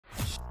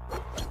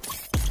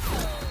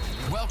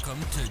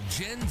Welcome to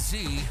Gen Z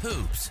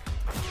Hoops,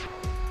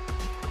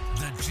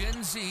 the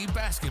Gen Z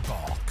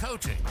basketball,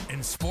 coaching,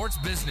 and sports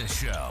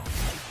business show.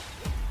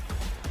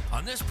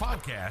 On this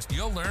podcast,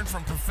 you'll learn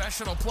from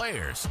professional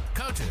players,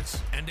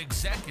 coaches, and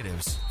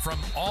executives from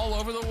all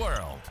over the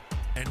world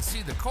and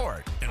see the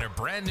court in a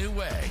brand new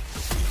way.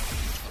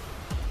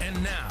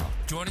 And now,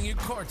 joining you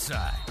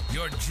courtside,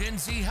 your Gen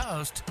Z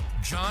host,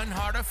 John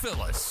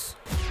Hartofilis.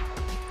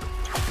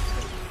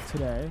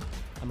 Today,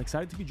 I'm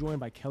excited to be joined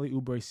by Kelly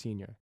Oubre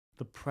Sr.,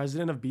 the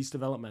president of Beast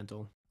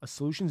Developmental, a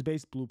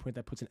solutions-based blueprint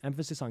that puts an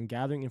emphasis on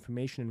gathering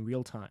information in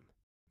real time.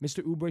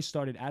 Mr. Oubre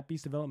started at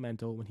Beast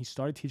Developmental when he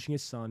started teaching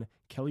his son,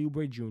 Kelly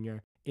Oubre Jr.,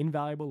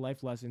 invaluable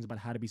life lessons about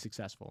how to be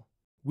successful.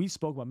 We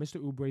spoke about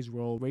Mr. Oubre's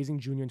role raising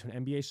Junior into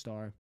an NBA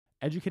star,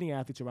 educating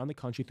athletes around the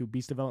country through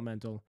Beast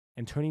Developmental,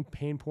 and turning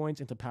pain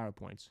points into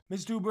PowerPoints.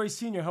 Mr. Oubre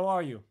Sr., how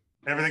are you?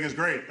 Everything is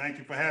great. Thank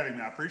you for having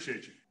me. I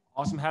appreciate you.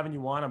 Awesome having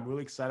you on. I'm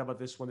really excited about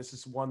this one. This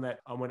is one that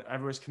when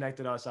Everest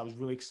connected us, I was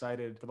really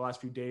excited for the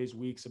last few days,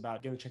 weeks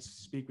about getting a chance to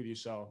speak with you.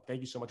 So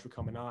thank you so much for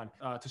coming on.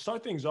 To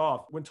start things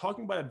off, when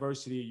talking about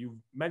adversity, you've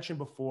mentioned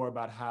before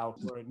about how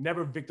we're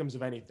never victims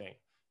of anything,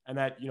 and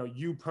that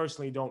you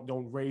personally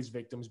don't raise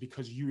victims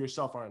because you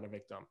yourself aren't a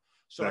victim.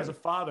 So as a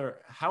father,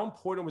 how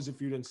important was it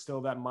for you to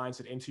instill that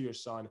mindset into your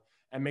son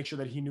and make sure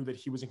that he knew that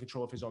he was in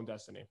control of his own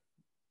destiny?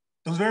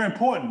 It was very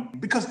important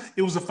because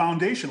it was a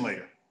foundation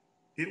layer.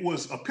 It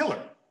was a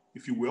pillar,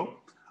 if you will.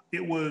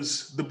 It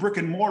was the brick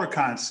and mortar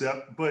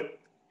concept, but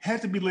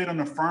had to be laid on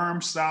a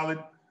firm, solid,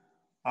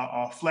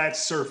 flat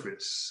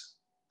surface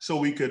so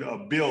we could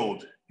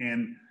build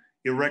and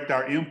erect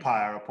our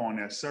empire upon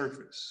that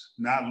surface.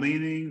 Not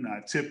leaning,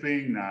 not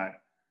tipping, not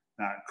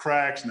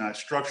cracks, not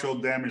structural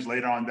damage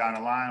later on down the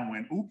line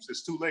when, oops,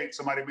 it's too late.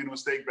 Somebody made a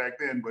mistake back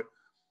then. But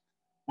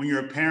when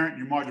you're a parent,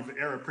 your margin for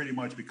error pretty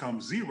much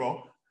becomes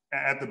zero.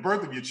 At the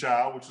birth of your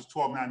child, which was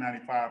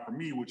 $12,995 for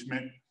me, which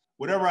meant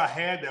whatever I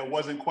had that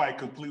wasn't quite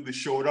completely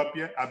showed up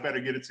yet, I better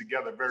get it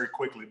together very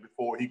quickly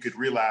before he could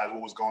realize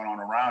what was going on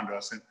around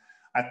us. And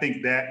I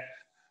think that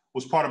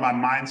was part of my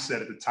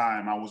mindset at the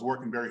time. I was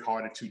working very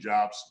hard at two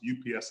jobs,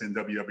 UPS and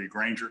WW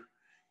Grainger,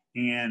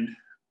 and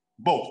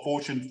both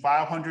Fortune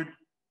 500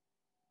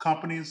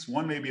 companies,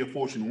 one may be a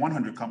Fortune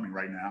 100 company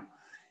right now,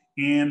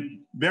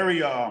 and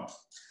very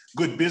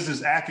good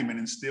business acumen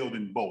instilled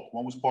in both.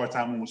 One was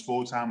part-time, one was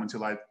full-time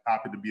until I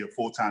opted to be a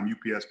full-time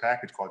UPS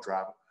package car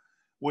driver,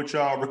 which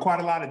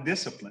required a lot of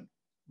discipline,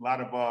 a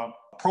lot of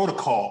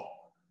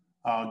protocol.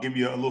 Give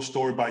you a little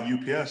story about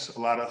UPS.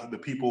 A lot of the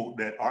people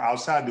that are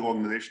outside the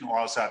organization or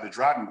outside the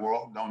driving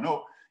world don't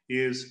know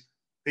is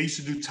they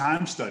used to do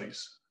time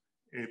studies.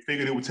 They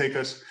figured it would take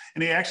us,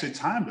 and they actually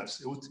timed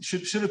us.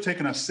 It should have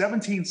taken us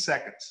 17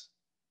 seconds,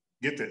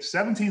 get this,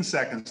 17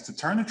 seconds to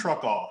turn the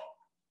truck off,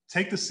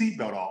 take the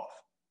seatbelt off,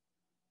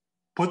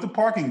 put the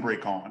parking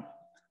brake on,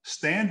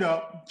 stand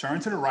up, turn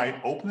to the right,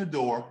 open the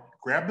door,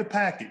 grab the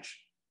package,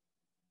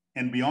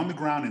 and be on the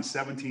ground in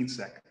 17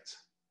 seconds.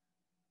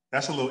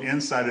 That's a little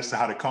insight as to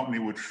how the company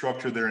would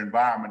structure their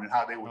environment and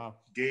how they would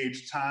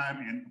gauge time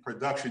and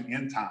production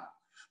in time.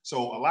 So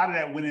a lot of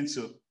that went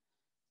into,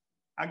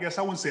 I guess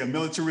I wouldn't say a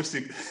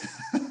militaristic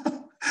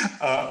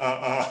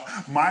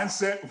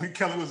mindset when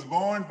Kelly was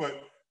born,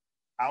 but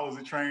I was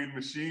a trained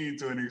machine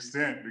to an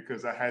extent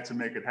because I had to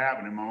make it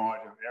happen and my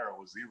margin of error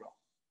was zero.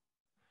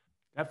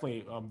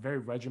 Definitely very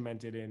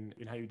regimented in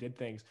how you did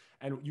things.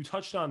 And you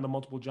touched on the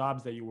multiple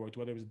jobs that you worked,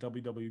 whether it was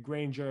WW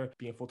Grainger,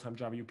 being a full-time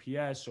job at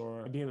UPS,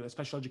 or being a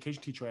special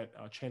education teacher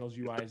at Channels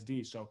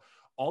UISD. So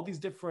all these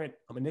different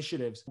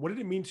initiatives, what did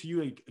it mean to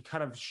you to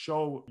kind of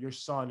show your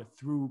son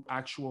through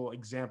actual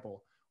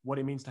example what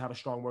it means to have a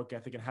strong work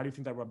ethic, and how do you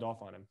think that rubbed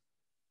off on him?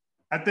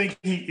 I think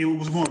it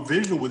was more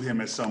visual with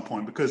him at some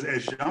point because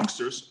as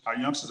youngsters, our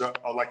youngsters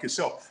are like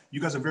yourself.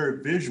 You guys are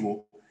very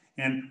visual.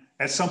 And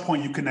at some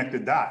point, you connect the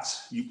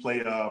dots. You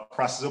play a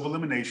process of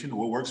elimination,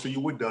 what works for you,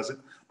 what doesn't.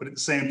 But at the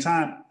same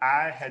time,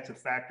 I had to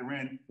factor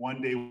in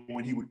one day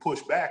when he would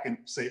push back and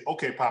say,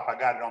 okay, Pop, I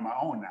got it on my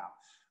own now.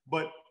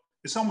 But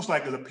it's almost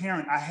like as a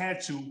parent, I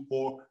had to,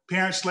 or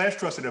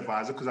parent/trusted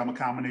advisor, because I'm a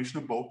combination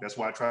of both. That's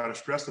why I try to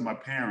stress to my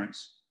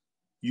parents,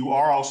 you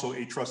are also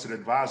a trusted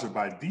advisor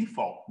by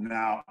default.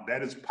 Now,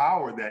 that is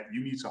power that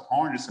you need to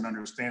harness and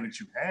understand that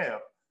you have,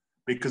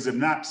 because if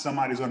not,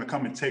 somebody's going to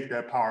come and take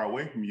that power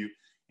away from you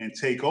and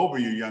take over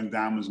your young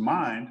diamond's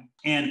mind,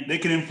 and they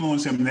can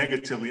influence him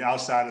negatively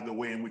outside of the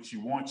way in which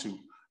you want to.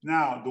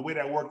 Now, the way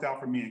that worked out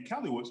for me and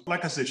Kelly was,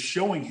 like I said,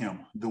 showing him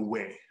the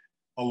way,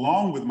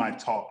 along with my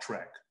talk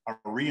track, a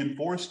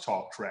reinforced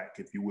talk track,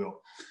 if you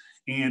will,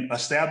 and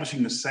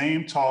establishing the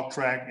same talk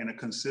track in a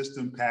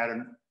consistent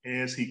pattern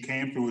as he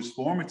came through his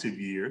formative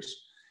years.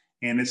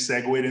 And it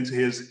segued into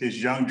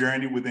his young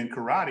journey within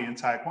karate and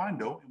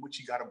taekwondo, in which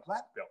he got a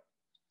black belt.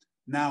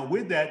 Now,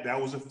 with that,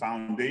 that was a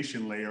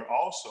foundation layer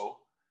also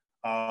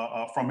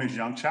from his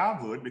young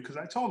childhood, because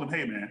I told him,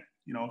 hey, man,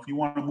 if you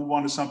want to move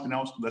on to something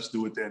else, let's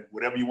do it then.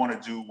 Whatever you want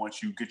to do,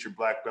 once you get your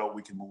black belt,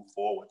 we can move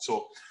forward.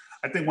 So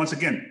I think, once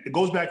again, it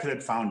goes back to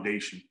that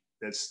foundation,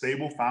 that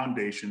stable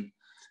foundation.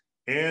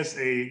 As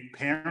a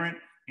parent,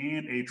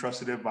 and a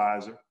trusted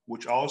advisor,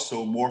 which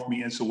also morphed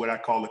me into what I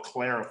call a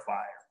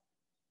clarifier.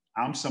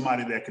 I'm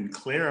somebody that can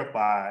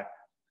clarify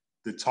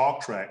the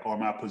talk track or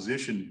my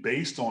position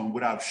based on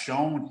what I've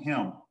shown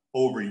him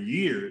over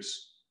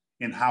years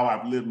and how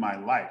I've lived my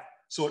life.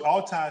 So it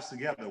all ties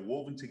together,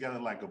 woven together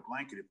like a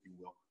blanket, if you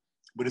will.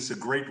 But it's a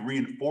great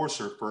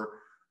reinforcer for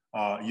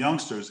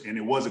youngsters, and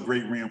it was a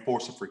great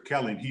reinforcer for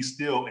Kelly.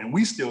 And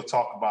we still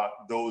talk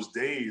about those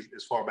days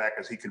as far back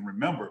as he can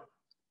remember,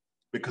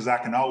 because I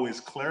can always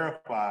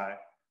clarify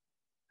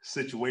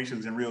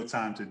situations in real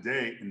time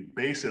today and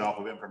base it off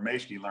of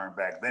information he learned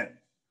back then.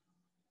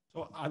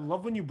 So I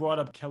love when you brought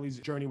up Kelly's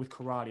journey with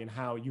karate and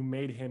how you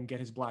made him get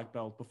his black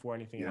belt before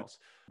anything else.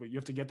 But you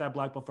have to get that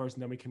black belt first,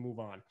 and then we can move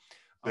on.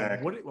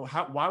 Exactly.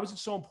 Why was it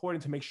so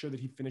important to make sure that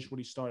he finished what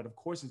he started? Of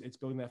course, it's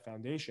building that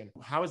foundation.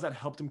 How has that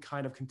helped him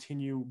kind of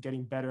continue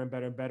getting better and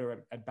better and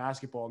better at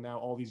basketball now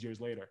all these years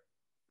later?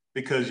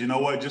 Because you know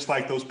what? Just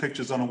like those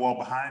pictures on the wall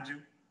behind you,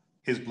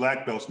 his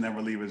black belts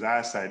never leave his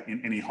eyesight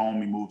in any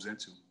home he moves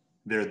into.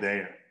 They're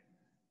there.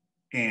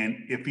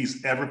 And if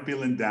he's ever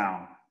feeling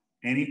down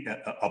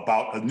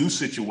about a new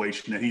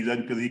situation that he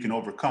doesn't feel he can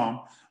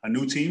overcome, a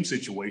new team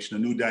situation, a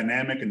new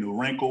dynamic, a new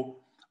wrinkle,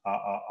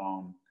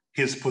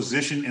 his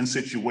position in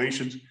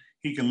situations,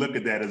 he can look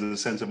at that as a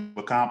sense of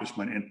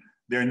accomplishment. And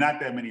there are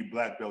not that many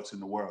black belts in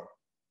the world.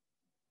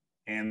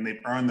 And they've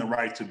earned the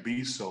right to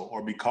be so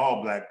or be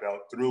called black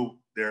belt through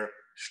their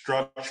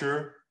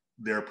structure,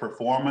 their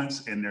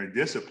performance, and their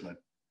discipline.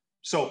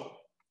 So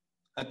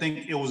I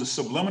think it was a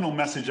subliminal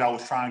message I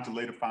was trying to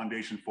lay the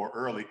foundation for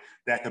early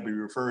that could be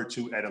referred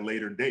to at a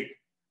later date.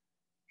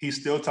 He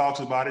still talks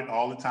about it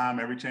all the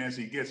time, every chance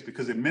he gets,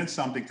 because it meant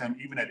something to him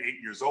even at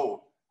 8 years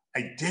old.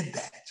 I did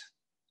that.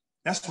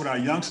 That's what our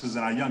youngsters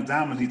and our young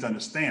diamonds need to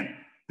understand,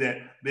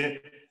 that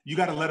you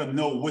got to let them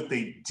know what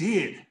they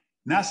did,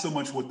 not so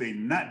much what they're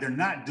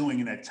not doing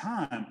in that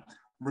time.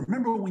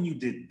 Remember when you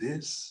did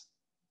this?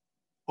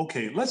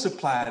 Okay, let's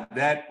apply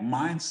that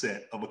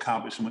mindset of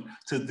accomplishment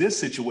to this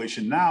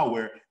situation now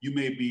where you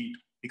may be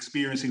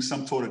experiencing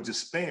some sort of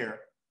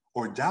despair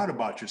or doubt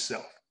about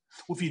yourself.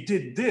 Well, if you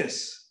did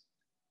this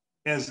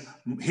as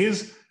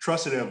his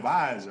trusted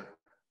advisor,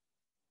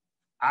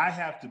 I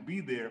have to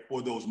be there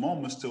for those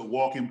moments to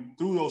walk him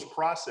through those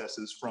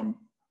processes from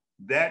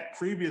that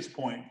previous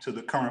point to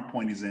the current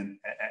point he's in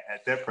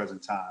at that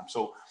present time.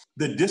 So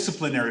the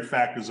disciplinary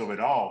factors of it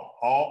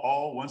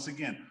all once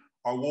again,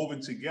 are woven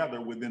together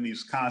within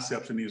these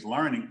concepts and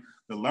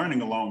the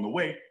learning along the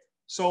way.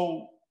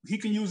 So he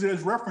can use it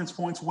as reference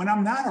points when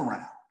I'm not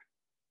around,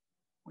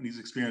 when he's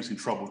experiencing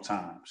troubled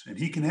times. And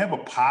he can have a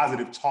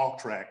positive talk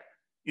track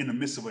in the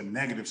midst of a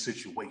negative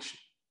situation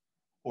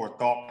or a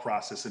thought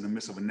process in the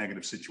midst of a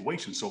negative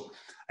situation. So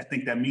I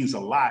think that means a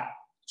lot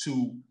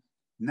to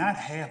not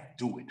half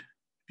do it.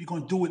 If you're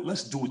going to do it,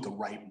 let's do it the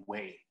right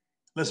way.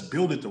 Let's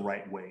build it the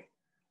right way.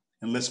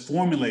 And let's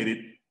formulate it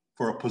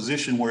for a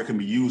position where it can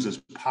be used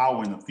as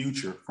power in the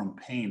future from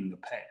pain in the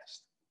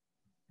past.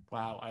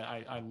 Wow,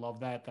 I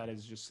love that. That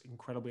is just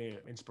incredibly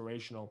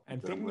inspirational.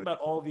 And thinking about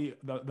all the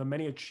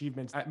many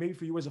achievements, maybe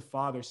for you as a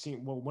father,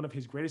 seeing one of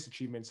his greatest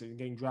achievements is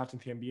getting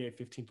drafted into the NBA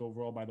 15th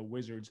overall by the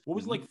Wizards. What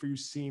was it like for you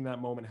seeing that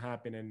moment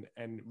happen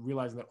and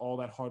realizing that all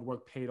that hard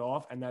work paid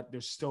off and that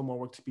there's still more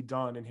work to be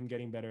done and him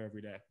getting better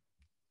every day?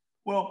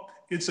 Well,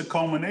 it's a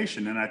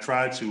culmination, and I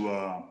try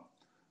to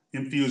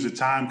infuse a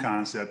time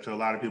concept to a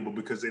lot of people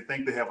because they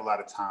think they have a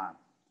lot of time.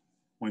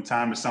 When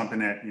time is something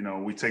that,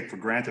 we take for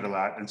granted a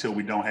lot until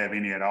we don't have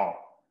any at all.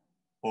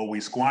 Or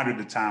we squandered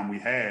the time we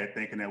had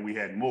thinking that we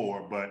had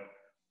more, but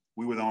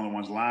we were the only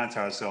ones lying to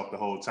ourselves the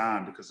whole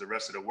time because the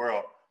rest of the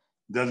world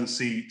doesn't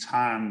see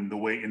time the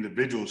way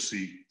individuals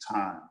see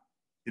time.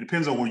 It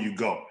depends on where you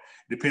go.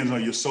 It depends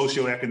on your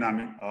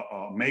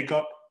socioeconomic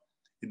makeup.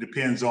 It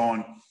depends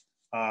on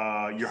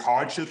your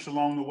hardships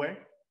along the way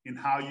and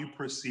how you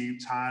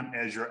perceive time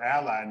as your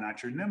ally,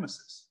 not your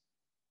nemesis.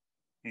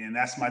 And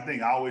that's my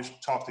thing. I always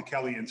talk to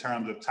Kelly in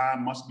terms of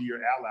time must be your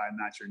ally,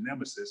 not your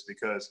nemesis,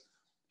 because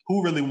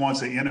who really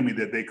wants an enemy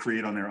that they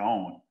create on their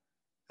own?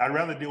 I'd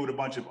rather deal with a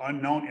bunch of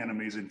unknown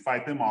enemies and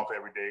fight them off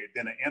every day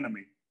than an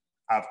enemy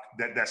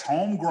that's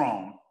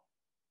homegrown,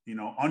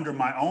 under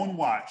my own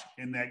watch,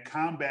 and that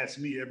combats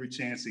me every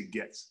chance it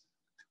gets.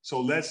 So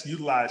let's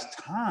utilize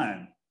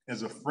time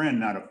as a friend,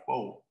 not a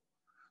foe.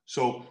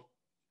 So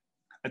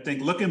I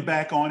think looking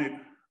back on it,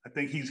 I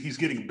think he's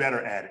getting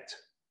better at it.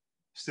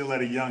 Still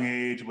at a young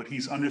age, but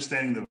he's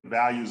understanding the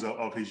values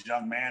of his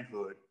young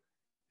manhood.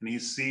 And he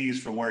sees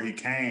from where he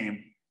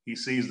came, he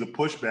sees the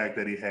pushback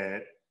that he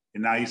had,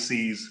 and now he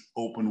sees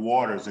open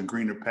waters and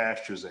greener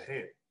pastures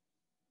ahead.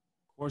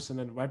 Of course, and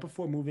then right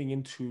before moving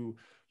into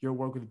your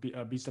work with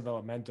Beast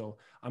Developmental,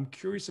 I'm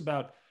curious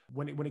about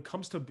when it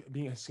comes to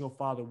being a single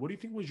father, what do you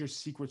think was your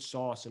secret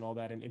sauce and all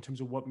that in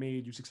terms of what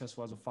made you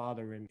successful as a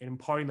father and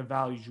imparting the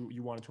values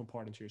you wanted to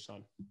impart into your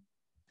son?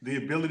 The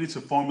ability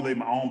to formulate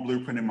my own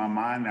blueprint in my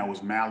mind that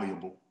was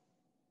malleable.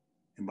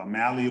 And by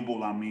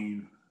malleable, I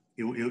mean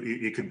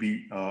it could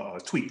be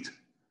tweaked.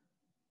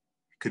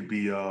 It could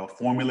be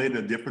formulated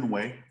a different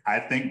way. I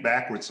think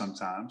backwards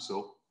sometimes,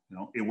 so You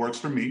know, it works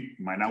for me.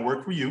 It might not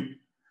work for you.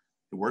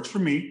 It works for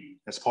me.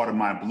 That's part of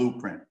my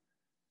blueprint.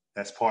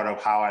 That's part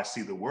of how I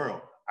see the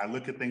world. I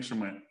look at things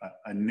from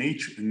a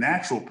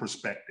natural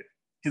perspective,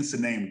 hence the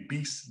name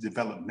Beast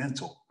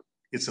Developmental.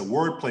 It's a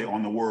wordplay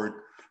on the word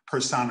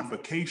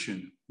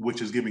personification,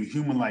 which is giving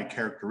human-like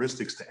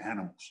characteristics to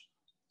animals.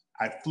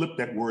 I flip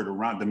that word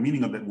around, the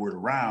meaning of that word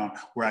around,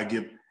 where I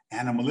give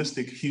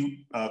animalistic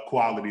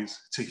qualities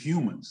to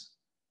humans,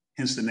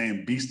 hence the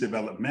name Beast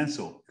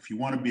Developmental. If you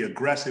want to be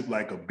aggressive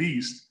like a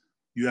beast,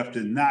 you have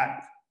to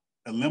not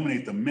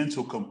eliminate the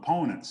mental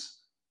components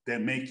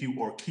that make you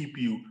or keep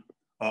you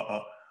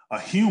a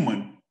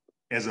human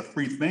as a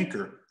free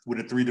thinker with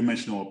a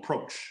three-dimensional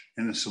approach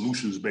and a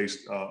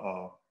solutions-based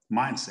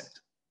mindset.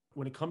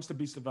 When it comes to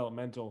Beast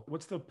Developmental,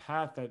 what's the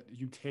path that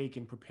you take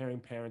in preparing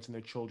parents and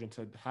their children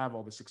to have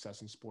all the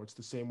success in sports,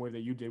 the same way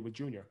that you did with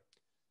Junior?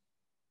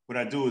 What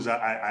I do is I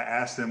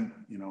ask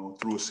them, you know,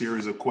 through a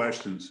series of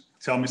questions,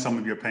 tell me some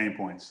of your pain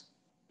points,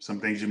 some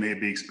things you may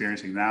be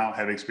experiencing now,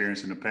 have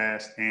experienced in the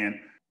past, and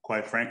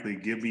quite frankly,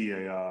 give me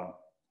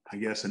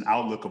an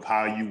outlook of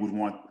how you would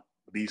want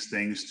these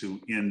things to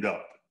end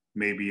up,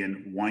 maybe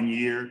in 1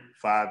 year,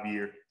 5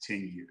 year,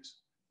 10 years.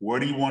 Where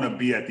do you want to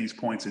be at these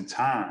points in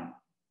time?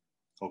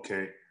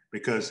 Okay,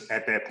 because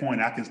at that point,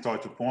 I can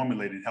start to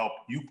formulate and help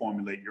you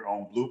formulate your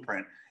own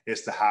blueprint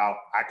as to how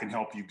I can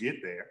help you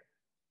get there.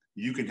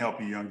 You can help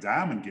your young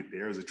diamond get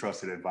there as a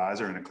trusted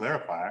advisor and a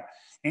clarifier.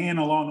 And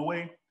along the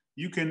way,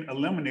 you can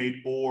eliminate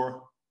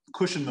or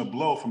cushion the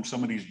blow from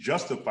some of these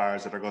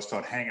justifiers that are going to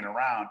start hanging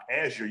around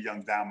as your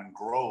young diamond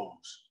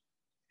grows.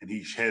 And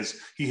he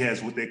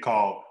has what they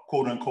call,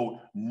 quote unquote,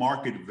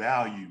 market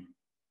value,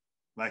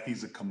 like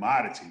he's a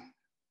commodity.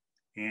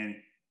 And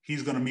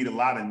he's going to meet a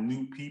lot of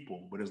new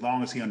people, but as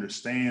long as he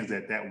understands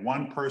that that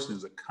one person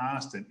is a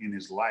constant in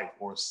his life,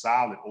 or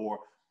solid, or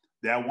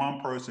that one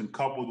person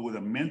coupled with a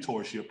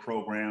mentorship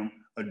program,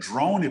 a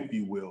drone, if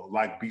you will,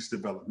 like Beast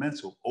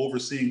Developmental,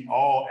 overseeing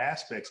all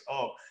aspects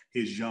of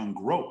his young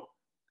growth.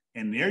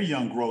 And their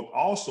young growth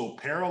also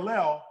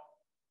parallel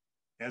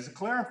as a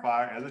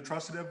clarifier, as a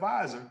trusted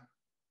advisor.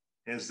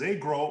 As they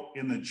grow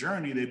in the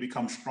journey, they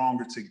become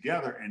stronger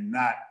together and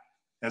not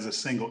as a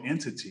single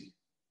entity.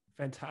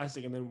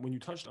 Fantastic. And then when you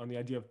touched on the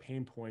idea of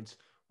pain points,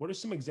 what are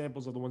some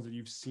examples of the ones that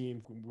you've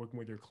seen working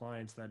with your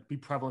clients that be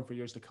prevalent for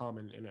years to come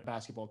in a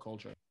basketball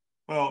culture?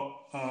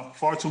 Well,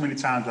 far too many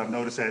times I've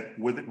noticed that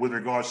with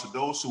regards to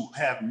those who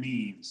have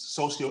means,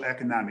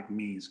 socioeconomic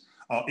means,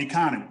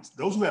 economies,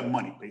 those who have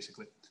money,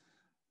 basically,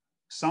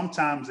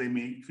 sometimes they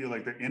may feel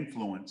like their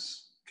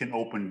influence can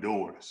open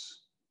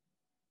doors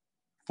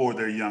for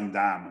their young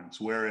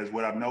diamonds. Whereas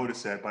what I've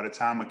noticed that by the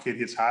time a kid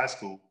hits high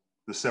school,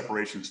 the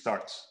separation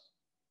starts.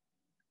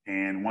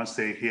 And once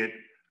they hit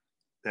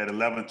that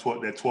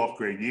 12th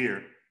grade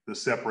year, the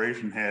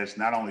separation has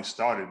not only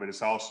started, but it's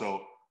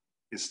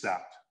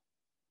stopped.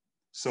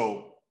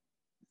 So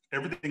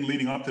everything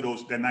leading up to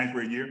that 9th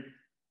grade year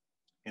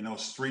and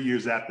those 3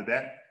 years after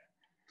that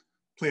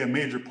play a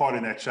major part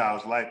in that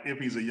child's life if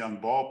he's a young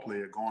ball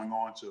player going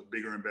on to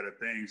bigger and better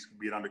things,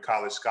 be it under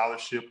college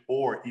scholarship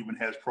or even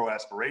has pro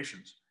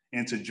aspirations,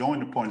 and to join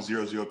the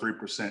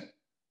 0.003%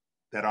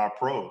 that are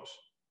pros.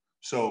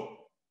 So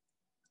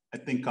I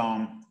think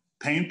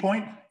pain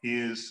point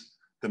is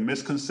the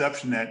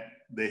misconception that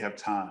they have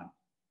time.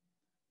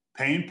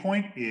 Pain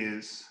point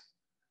is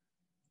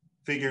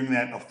figuring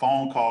that a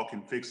phone call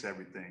can fix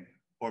everything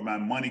or my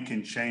money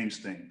can change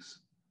things.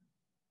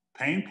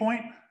 Pain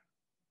point,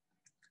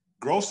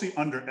 grossly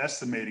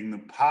underestimating the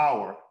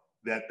power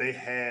that they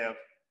have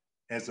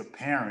as a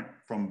parent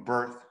from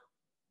birth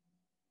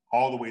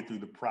all the way through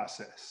the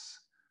process.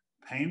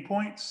 Pain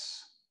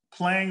points,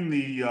 playing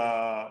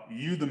the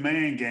you the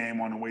man game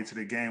on the way to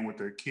the game with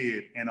their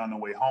kid and on the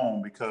way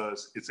home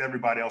because it's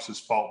everybody else's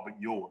fault but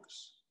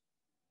yours.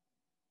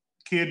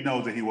 Kid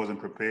knows that he wasn't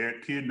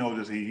prepared. Kid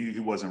knows that he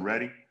wasn't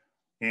ready.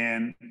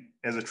 And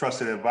as a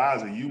trusted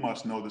advisor, you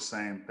must know the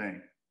same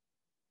thing.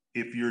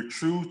 If you're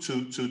true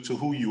to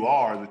who you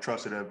are as a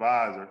trusted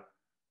advisor,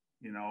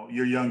 you know,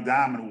 your young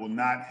diamond will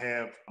not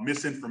have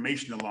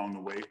misinformation along the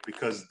way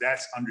because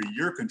that's under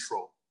your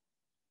control.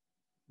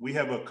 We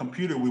have a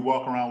computer, we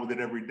walk around with it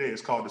every day.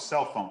 It's called a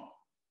cell phone.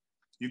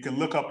 You can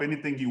look up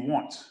anything you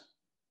want.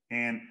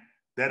 And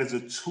that is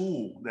a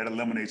tool that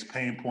eliminates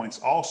pain points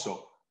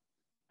also.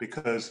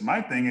 Because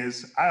my thing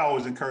is, I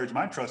always encourage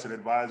my trusted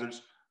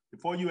advisors,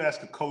 before you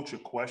ask a coach a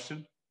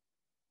question,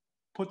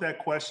 put that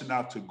question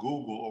out to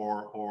Google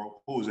or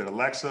who is it,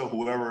 Alexa,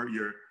 whoever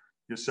your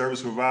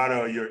service provider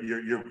or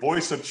your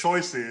voice of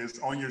choice is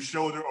on your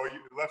shoulder or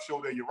your left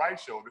shoulder or your right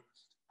shoulder.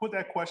 Put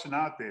that question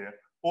out there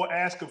or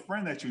ask a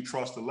friend that you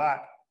trust a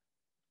lot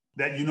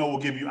that you know will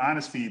give you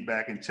honest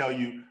feedback and tell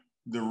you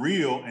the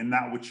real and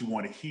not what you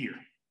want to hear.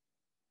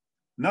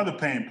 Another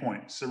pain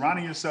point,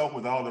 surrounding yourself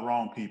with all the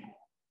wrong people.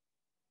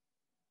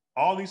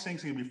 All these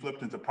things can be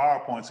flipped into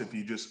PowerPoints if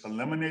you just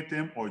eliminate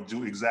them or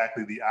do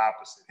exactly the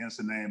opposite, hence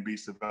the name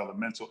Beast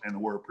Developmental and the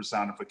word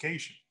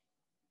personification.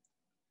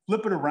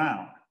 Flip it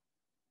around.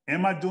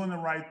 Am I doing the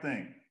right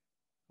thing?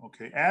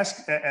 Okay,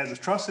 ask as a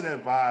trusted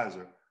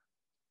advisor,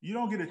 you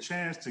don't get a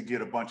chance to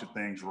get a bunch of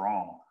things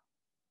wrong,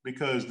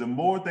 because the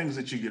more things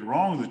that you get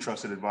wrong as a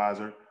trusted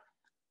advisor,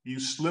 you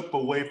slip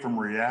away from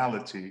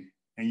reality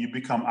and you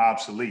become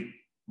obsolete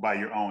by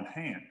your own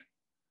hand.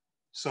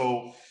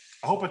 So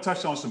I hope I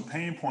touched on some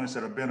pain points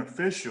that are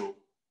beneficial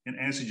and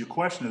answered your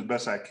question as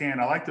best I can.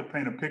 I like to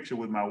paint a picture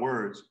with my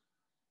words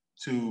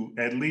to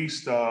at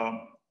least,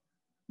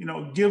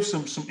 give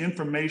some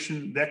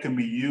information that can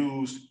be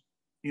used,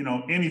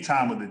 any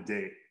time of the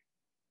day.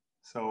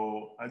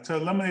 So to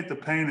eliminate the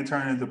pain and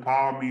turn it into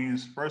power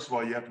means, first of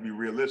all, you have to be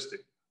realistic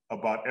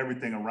about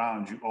everything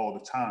around you all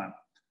the time.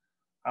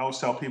 I always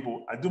tell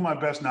people, I do my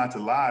best not to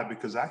lie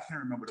because I can't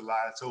remember the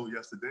lie I told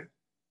yesterday.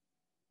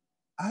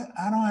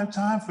 I don't have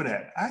time for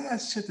that. I got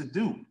shit to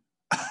do.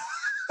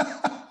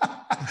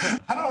 I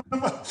don't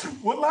remember.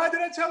 What lie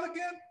did I tell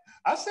again?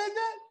 I said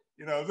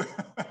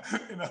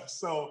that,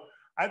 so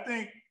I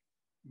think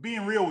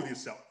being real with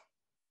yourself,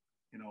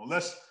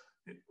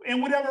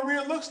 and whatever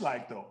real looks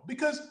like though,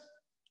 because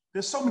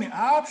there's so many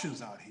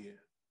options out here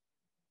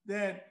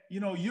that,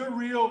 your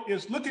real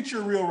is, look at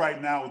your real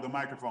right now with the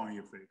microphone in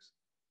your face.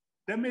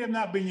 That may have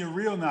not been your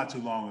real not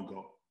too long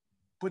ago,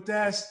 but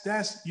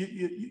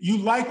you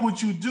like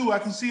what you do. I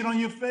can see it on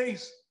your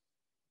face.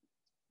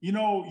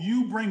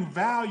 You bring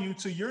value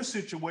to your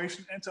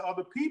situation and to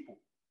other people.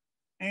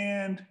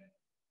 And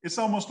it's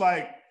almost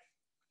like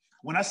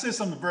when I said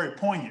something very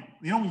poignant,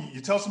 when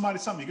you tell somebody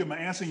something, you give them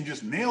an answer and you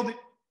just nailed it.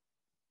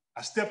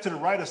 I stepped to the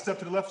right, I stepped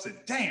to the left, said,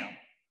 damn,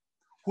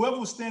 whoever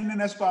was standing in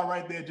that spot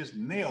right there just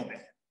nailed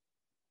that.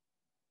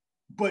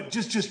 But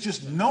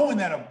just knowing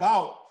that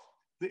about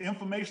the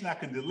information I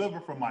can deliver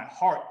from my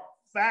heart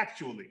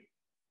factually,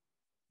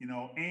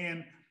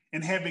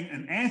 and having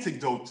an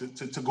anecdote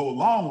to go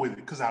along with it,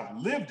 because I've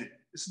lived it.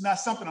 It's not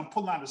something I'm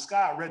pulling out of the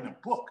sky, I read in a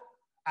book.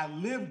 I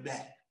lived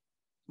that.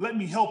 Let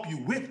me help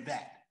you with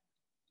that.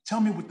 Tell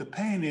me what the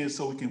pain is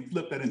so we can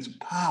flip that into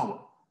power.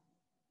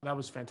 That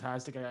was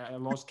fantastic. I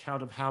lost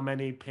count of how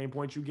many pain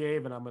points you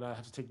gave, and I'm going to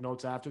have to take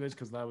notes after this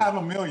because that was I have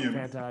a million.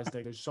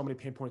 Fantastic. There's so many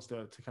pain points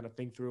to kind of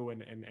think through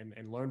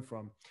and learn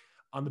from.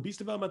 On the Beast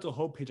Developmental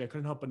Hope page, I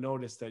couldn't help but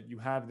notice that you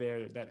have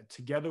there that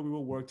together we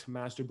will work to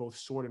master both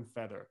sword and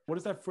feather. What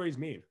does that phrase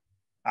mean?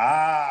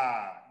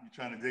 You're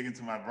trying to dig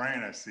into my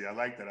brain, I see. I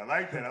like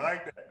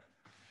that.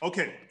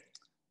 Okay.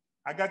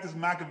 I got this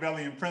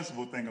Machiavellian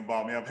principle thing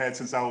about me I've had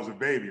since I was a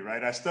baby,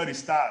 right? I study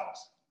styles.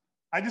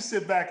 I just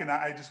sit back and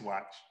I just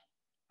watch.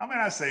 I may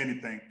not say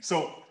anything.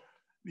 So,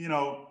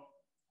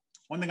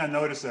 one thing I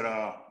noticed that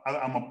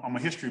I'm a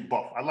history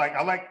buff.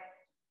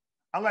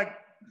 I like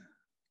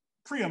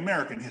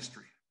pre-American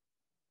history,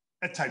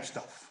 that type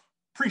stuff.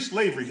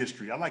 Pre-slavery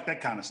history, I like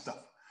that kind of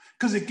stuff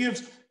because it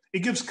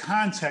gives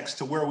context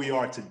to where we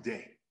are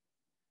today.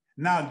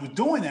 Now,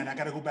 doing that, I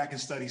got to go back and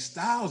study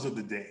styles of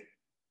the day.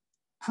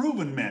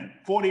 Proven men,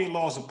 48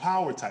 laws of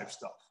power type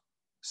stuff.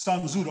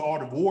 Sun Tzu, the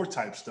art of war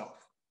type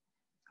stuff.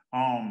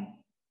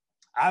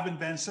 Ivan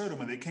van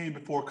Sertima, they came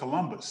before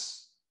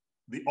Columbus.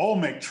 The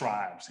Olmec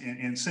tribes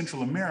in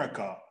Central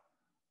America.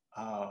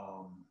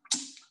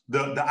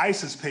 The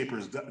ISIS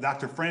papers,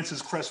 Dr.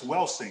 Francis Cress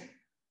Welsing,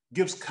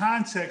 gives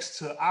context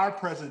to our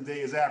present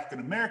day as African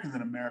Americans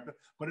in America,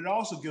 but it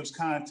also gives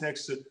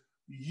context to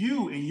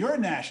you and your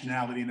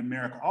nationality in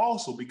America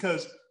also,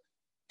 because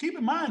keep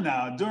in mind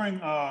now, during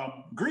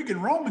Greek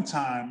and Roman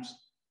times,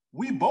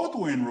 we both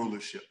were in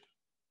rulership,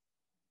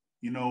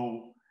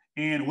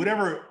 and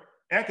whatever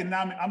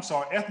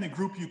ethnic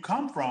group you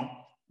come from,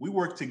 we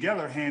work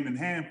together hand in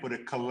hand for the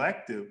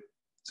collective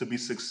to be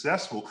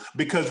successful.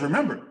 Because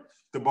remember,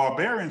 the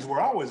barbarians were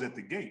always at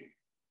the gate.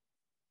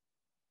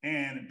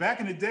 And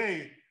back in the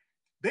day,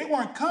 they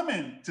weren't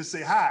coming to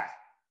say hi.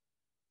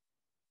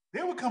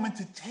 They were coming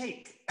to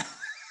take.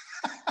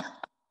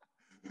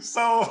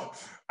 So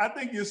I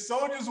think your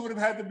soldiers would have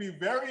had to be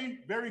very,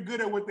 very good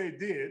at what they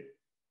did.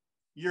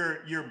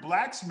 Your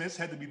blacksmiths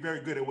had to be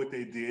very good at what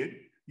they did.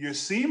 Your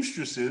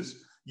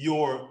seamstresses,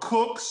 your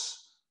cooks,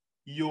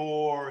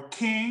 your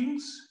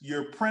kings,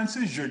 your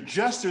princes, your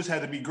jesters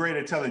had to be great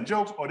at telling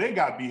jokes or they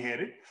got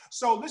beheaded.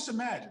 So let's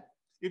imagine,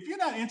 if you're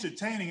not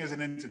entertaining as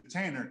an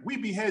entertainer, we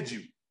behead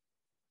you.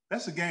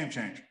 That's a game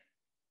changer.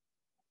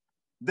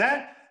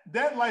 That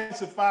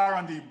lights a fire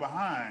under your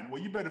behind.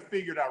 Well, you better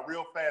figure it out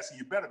real fast and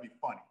you better be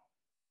funny.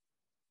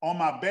 On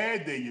my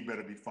bad day, you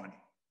better be funny.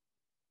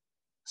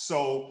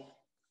 So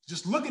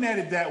just looking at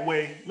it that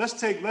way, let's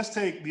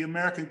take the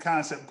American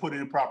concept and put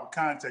it in proper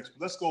context.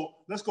 Let's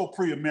go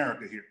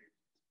pre-America here.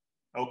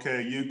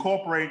 Okay, you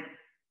incorporate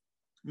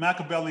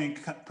Machiavellian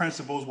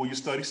principles where you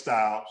study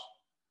styles.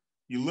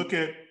 You look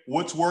at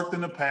what's worked in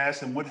the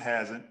past and what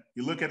hasn't.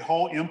 You look at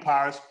whole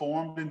empires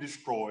formed and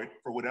destroyed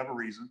for whatever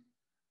reason,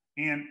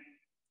 and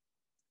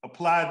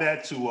apply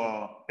that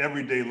to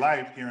everyday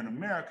life here in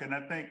America. And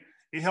I think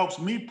it helps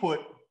me put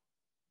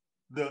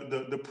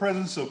the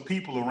presence of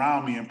people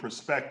around me in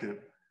perspective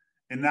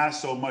and not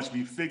so much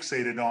be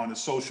fixated on the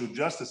social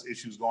justice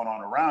issues going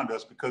on around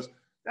us, because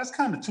that's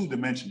kind of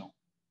two-dimensional.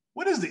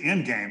 What is the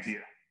end game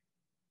here?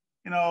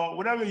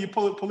 Whatever your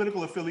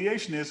political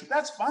affiliation is,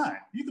 that's fine.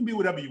 You can be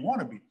whatever you want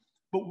to be.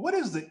 But what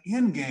is the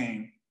end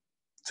game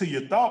to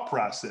your thought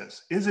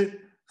process? Is it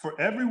for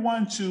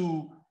everyone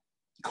to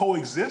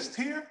coexist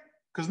here?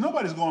 Because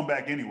nobody's going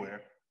back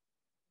anywhere.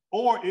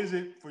 Or is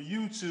it for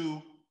you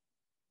to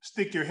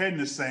stick your head in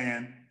the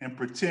sand and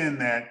pretend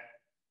that,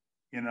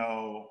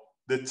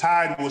 the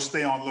tide will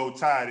stay on low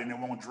tide and it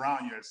won't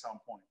drown you at some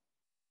point?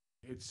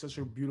 It's such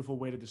a beautiful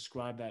way to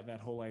describe that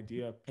whole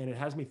idea. And it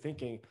has me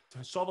thinking,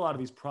 to solve a lot of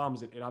these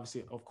problems, it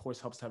obviously, of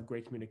course, helps to have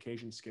great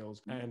communication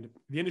skills. And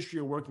the industry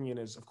you're working in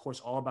is, of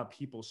course, all about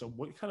people. So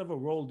what kind of a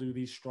role do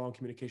these strong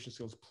communication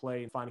skills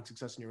play in finding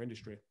success in your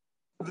industry?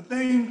 The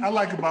thing I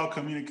like about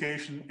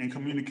communication and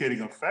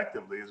communicating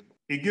effectively is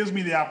it gives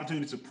me the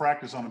opportunity to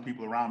practice on the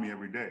people around me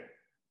every day.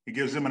 It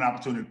gives them an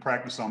opportunity to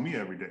practice on me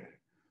every day.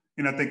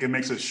 And I think it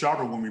makes us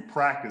sharper when we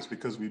practice,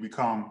 because we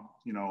become,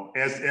 I'm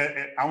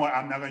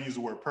not going to use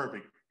the word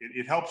perfect.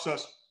 It helps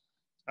us,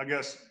 I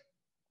guess,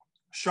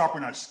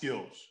 sharpen our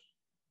skills,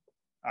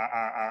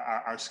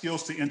 our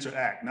skills to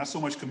interact, not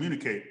so much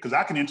communicate, because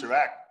I can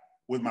interact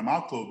with my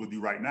mouth closed with you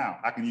right now.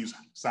 I can use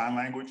sign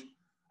language,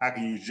 I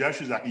can use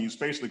gestures, I can use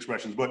facial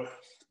expressions, but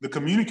the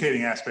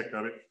communicating aspect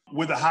of it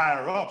with the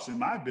higher ups in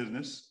my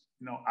business,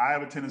 I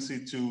have a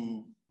tendency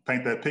to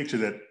paint that picture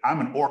that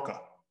I'm an orca.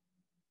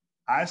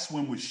 I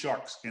swim with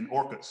sharks and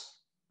orcas.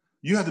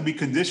 You have to be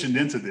conditioned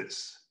into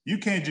this. You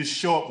can't just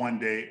show up one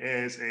day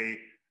as a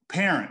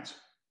parent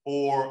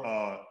or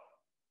a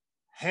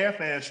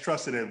half-ass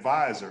trusted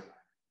advisor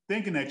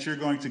thinking that you're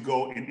going to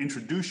go and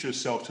introduce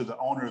yourself to the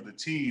owner of the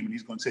team and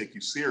he's going to take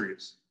you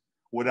serious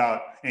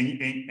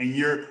and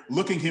you're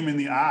looking him in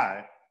the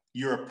eye.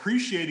 You're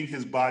appreciating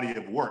his body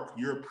of work.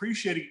 You're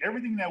appreciating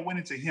everything that went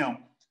into him,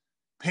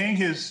 paying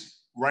his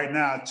right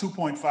now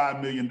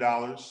 $2.5 million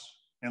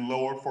and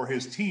lower for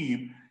his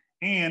team,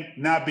 and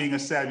not being a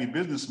savvy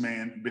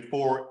businessman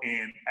before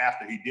and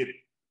after he did it.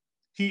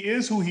 He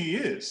is who he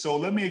is. So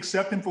let me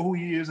accept him for who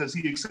he is as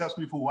he accepts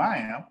me for who I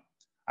am.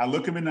 I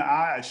look him in the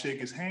eye, I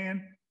shake his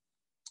hand,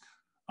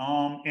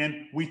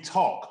 and we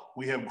talk.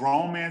 We have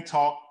grown man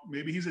talk.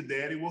 Maybe he's a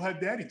daddy, we'll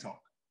have daddy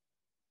talk.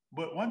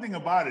 But one thing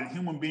about it,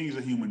 human beings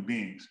are human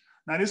beings.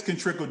 Now this can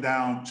trickle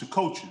down to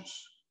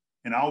coaches.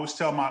 And I always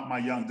tell my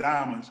young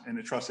diamonds and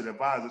the trusted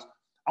advisors,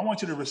 I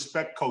want you to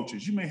respect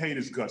coaches. You may hate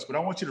his guts, but I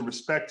want you to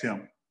respect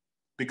him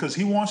because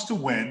he wants to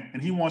win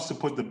and he wants to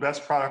put the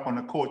best product on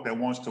the court that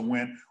wants to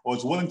win or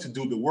is willing to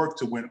do the work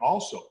to win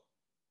also.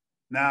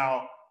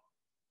 Now,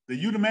 the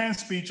you the man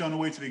speech on the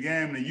way to the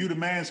game and the you the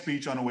man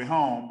speech on the way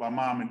home by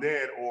mom and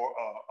dad or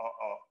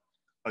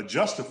a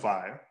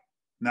justifier,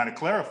 not a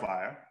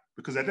clarifier,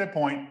 because at that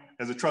point,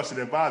 as a trusted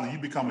advisor, you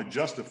become a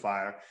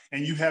justifier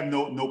and you have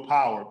no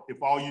power if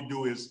all you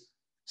do is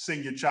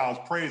sing your child's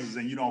praises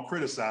and you don't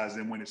criticize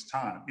them when it's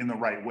time in the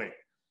right way.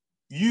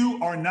 You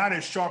are not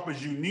as sharp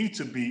as you need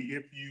to be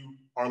if you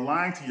are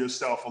lying to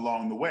yourself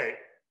along the way.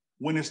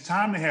 When it's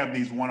time to have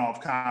these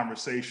one-off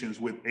conversations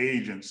with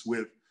agents,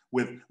 with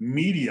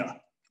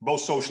media,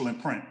 both social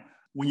and print,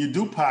 when you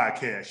do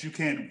podcasts, you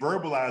can't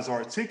verbalize or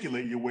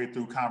articulate your way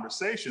through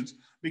conversations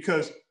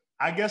because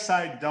I guess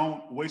I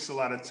don't waste a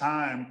lot of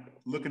time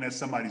looking at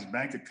somebody's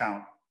bank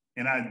account,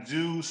 and I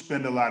do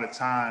spend a lot of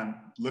time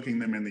looking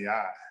them in the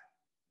eye.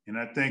 And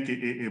I think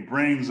it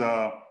brings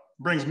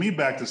me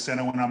back to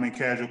center when I'm in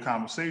casual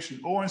conversation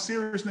or in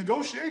serious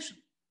negotiation.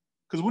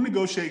 Because we're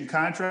negotiating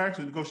contracts,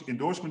 we negotiate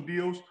endorsement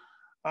deals,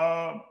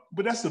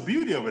 but that's the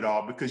beauty of it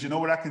all, because you know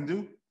what I can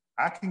do?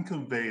 I can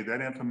convey that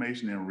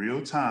information in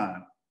real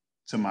time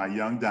to my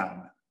young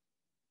diamond.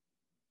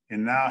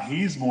 And now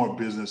he's more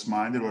business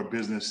minded or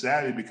business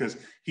savvy because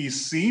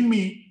he's seen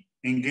me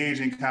engage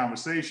in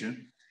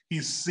conversation.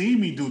 He's seen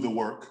me do the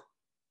work.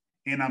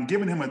 And I'm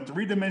giving him a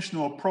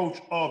three-dimensional approach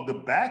of the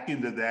back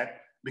end of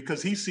that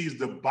because he sees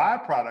the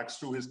byproducts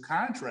through his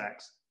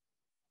contracts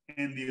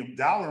and the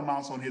dollar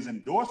amounts on his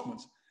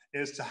endorsements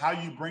as to how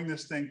you bring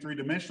this thing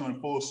three-dimensional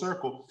and full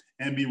circle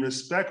and be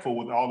respectful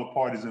with all the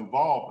parties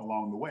involved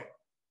along the way.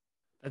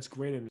 That's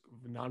great. And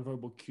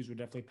nonverbal cues were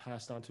definitely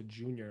passed on to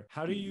Junior.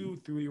 How do you,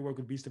 through your work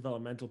with Beast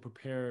Developmental,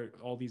 prepare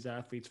all these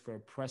athletes for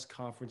press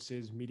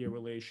conferences, media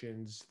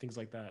relations, things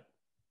like that?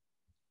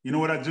 You know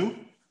what I do?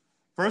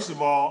 First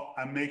of all,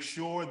 I make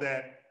sure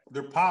that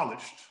they're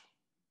polished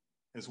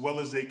as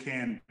well as they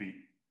can be.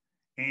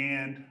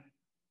 And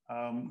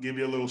give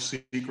you a little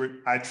secret.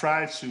 I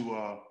try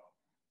to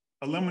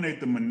eliminate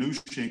the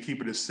minutiae and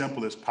keep it as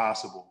simple as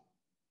possible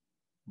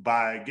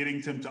by getting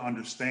them to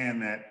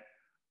understand that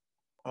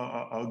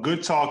a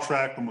good talk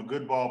track from a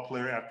good ball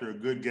player after a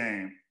good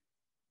game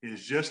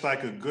is just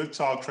like a good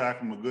talk track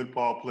from a good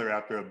ball player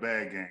after a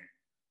bad game.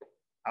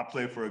 I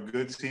play for a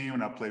good team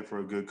and I play for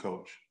a good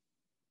coach.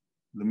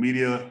 The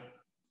media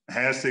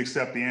has to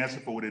accept the answer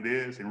for what it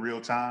is in real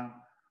time.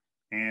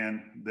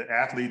 And the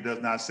athlete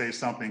does not say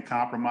something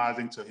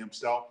compromising to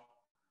himself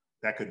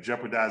that could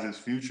jeopardize his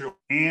future.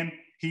 And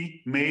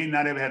he may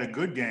not have had a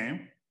good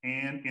game.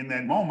 And in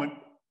that moment,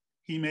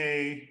 he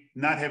may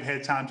not have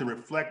had time to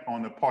reflect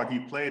on the part he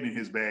played in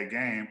his bad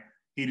game.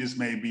 He just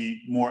may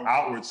be more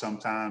outward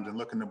sometimes and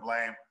looking to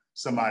blame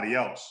somebody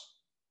else.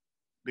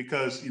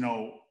 Because,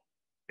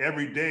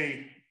 every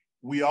day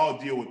we all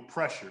deal with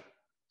pressure,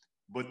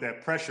 but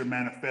that pressure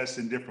manifests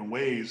in different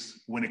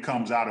ways when it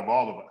comes out of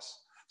all of us.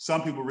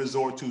 Some people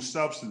resort to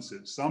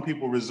substances. Some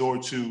people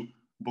resort to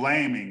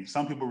blaming.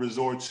 Some people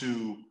resort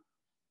to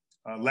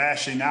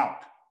lashing out.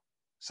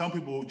 Some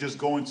people just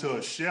go into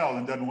a shell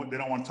and they don't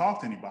want to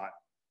talk to anybody.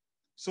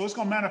 So it's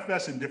going to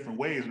manifest in different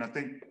ways. And I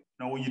think,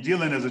 when you're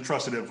dealing as a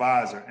trusted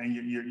advisor and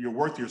you're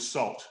worth your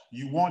salt,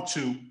 you want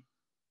to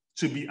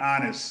be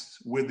honest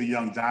with the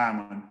young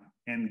diamond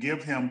and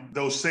give him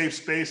those safe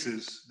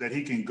spaces that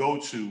he can go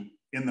to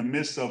in the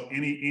midst of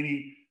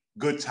any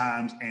good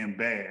times and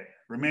bad.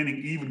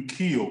 Remaining even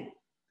keel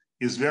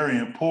is very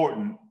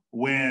important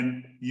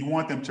when you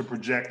want them to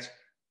project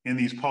in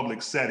these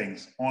public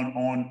settings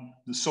on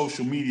the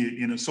social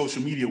media, in a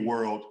social media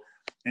world,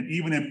 and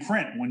even in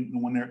print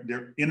when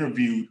they're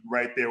interviewed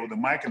right there with a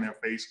mic in their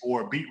face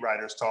or a beat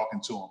writer's talking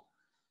to them.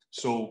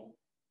 So,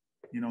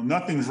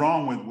 nothing's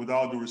wrong with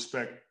all due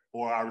respect,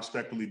 or I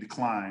respectfully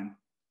decline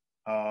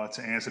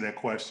to answer that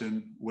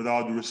question. With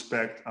all due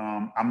respect,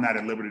 I'm not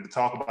at liberty to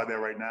talk about that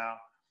right now.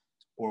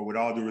 Or with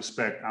all due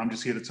respect, I'm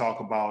just here to talk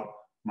about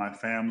my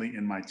family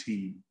and my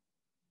team.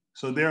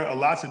 So there are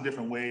lots of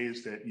different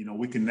ways that,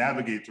 we can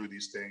navigate through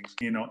these things,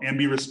 and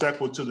be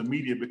respectful to the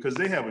media because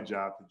they have a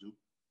job to do.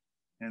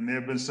 And there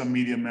have been some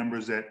media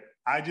members that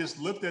I just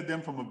looked at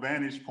them from a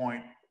vantage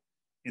point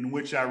in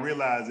which I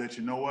realized that,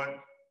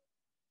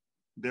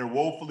 they're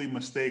woefully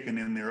mistaken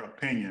in their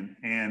opinion.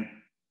 And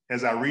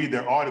as I read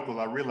their article,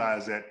 I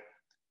realized that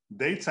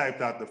they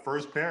typed out the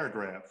first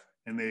paragraph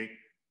and they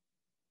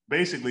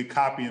basically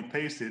copy and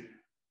pasted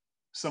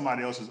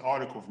somebody else's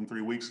article from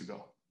 3 weeks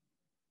ago.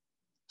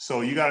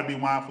 So you got to be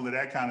mindful of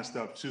that kind of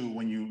stuff too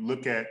when you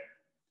look at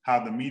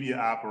how the media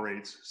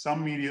operates.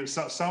 Some media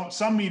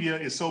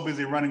is so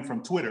busy running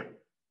from Twitter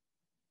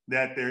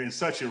that they're in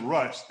such a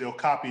rush, they'll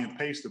copy and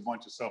paste a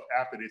bunch of stuff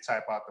after they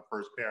type out the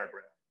first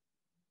paragraph.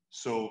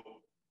 So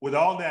with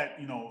all that,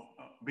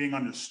 being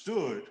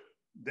understood,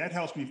 that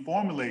helps me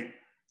formulate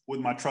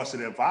with my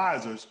trusted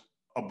advisors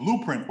a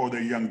blueprint for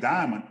their young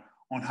diamond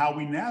on how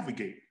we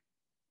navigate.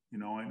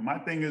 And my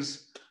thing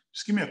is,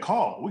 just give me a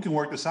call. We can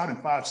work this out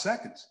in 5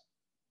 seconds.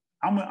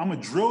 I'm gonna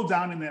drill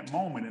down in that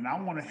moment, and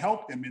I want to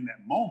help them in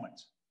that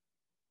moment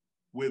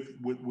with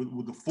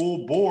the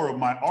full bore of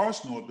my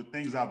arsenal of the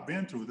things I've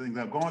been through, the things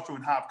I've gone through,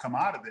 and how I've come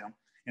out of them,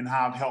 and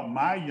how I've helped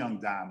my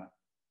young diamond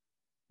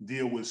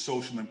deal with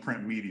social and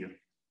print media.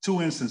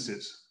 2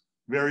 instances,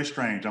 very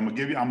strange. I'm gonna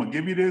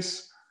give you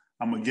this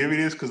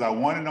because I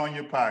want it on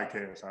your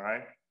podcast. All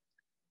right.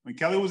 When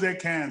Kelly was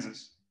at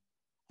Kansas,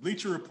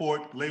 Bleacher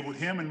Report labeled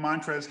him and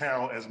Montrezl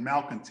Harrell as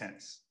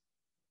malcontents.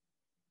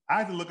 I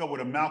had to look up what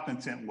a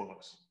malcontent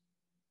was.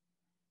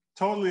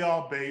 Totally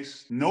off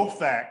base, no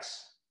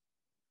facts,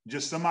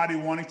 just somebody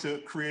wanting to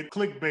create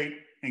clickbait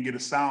and get a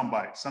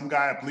soundbite. Some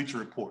guy at Bleacher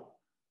Report.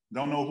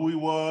 Don't know who he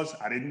was.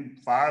 I didn't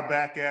fire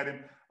back at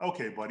him.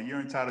 Okay, buddy, you're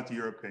entitled to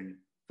your opinion.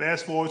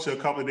 Fast forward to a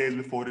couple of days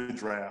before the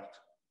draft.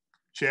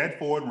 Chad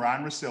Ford and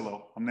Ryan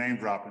Russillo, I'm name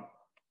dropping,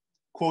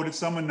 quoted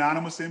some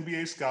anonymous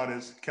NBA scout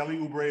as Kelly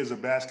Oubre is a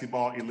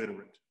basketball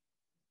illiterate.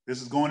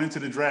 This is going into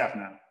the draft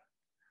now.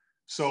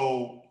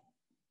 So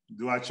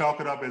do I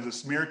chalk it up as a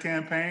smear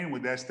campaign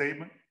with that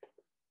statement?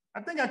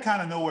 I think I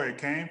kind of know where it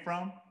came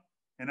from.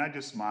 And I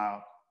just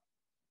smiled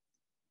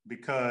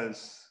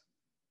because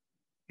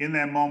in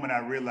that moment, I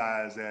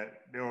realized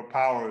that there were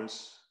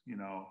powers,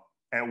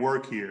 at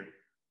work here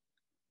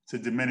to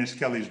diminish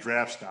Kelly's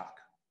draft stock.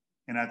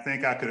 And I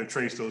think I could have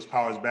traced those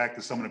powers back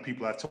to some of the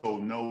people I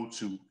told no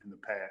to in the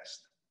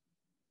past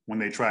when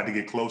they tried to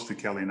get close to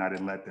Kelly and I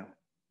didn't let them.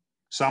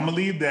 So I'm gonna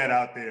leave that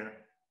out there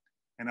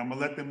and I'm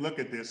gonna let them look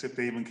at this if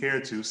they even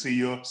care to see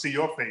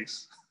your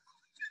face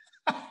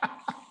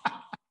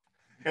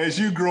as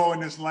you grow in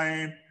this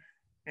lane.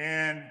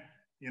 And,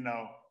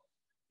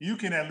 you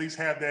can at least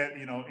have that,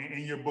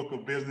 in your book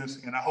of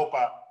business. And I hope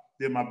I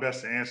did my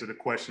best to answer the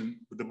question.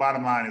 But the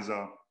bottom line is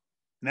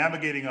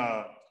navigating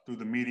through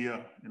the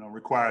media,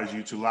 requires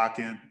you to lock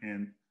in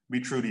and be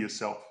true to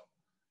yourself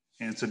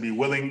and to be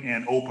willing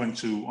and open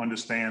to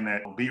understand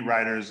that beat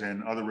writers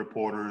and other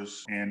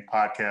reporters and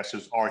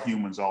podcasters are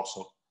humans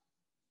also.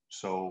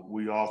 So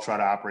we all try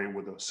to operate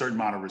with a certain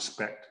amount of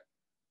respect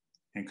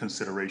and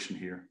consideration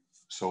here.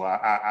 So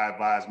I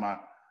advise my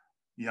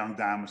young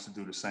diamonds to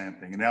do the same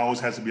thing. And that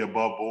always has to be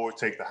above board,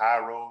 take the high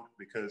road,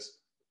 because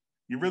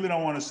you really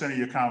don't want to center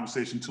your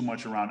conversation too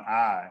much around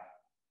I,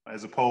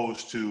 as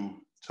opposed to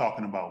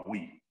talking about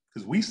we,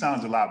 because we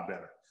sounds a lot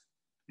better.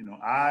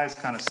 I is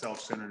kind of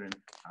self-centered, and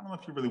I don't know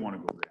if you really want to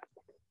go there.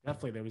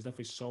 Definitely. There was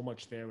definitely so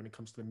much there when it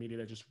comes to the media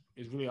that just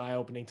is really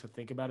eye-opening to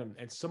think about.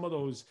 And some of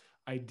those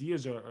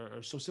ideas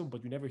are so simple,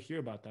 but you never hear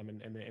about them.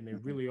 And they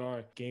really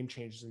are game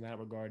changers in that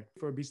regard.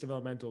 For Beast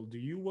Developmental, do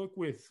you work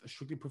with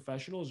strictly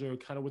professionals or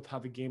kind of with how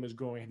the game is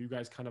growing? Have you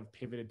guys kind of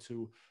pivoted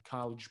to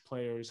college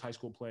players, high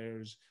school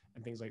players,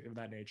 and things like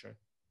that nature?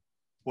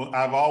 Well,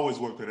 I've always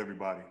worked with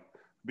everybody.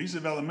 Beast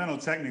Developmental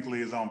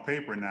technically is on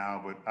paper now,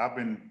 but I've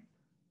been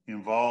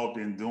involved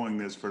in doing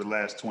this for the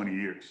last 20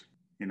 years.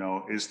 You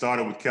know, it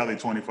started with Kelly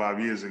 25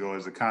 years ago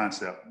as a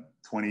concept.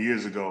 20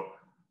 years ago,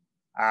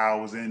 I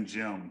was in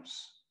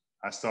gyms.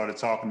 I started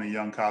talking to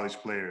young college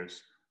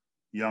players,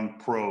 young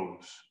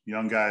pros,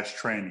 young guys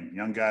training,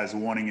 young guys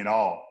wanting it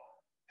all,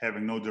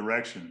 having no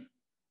direction,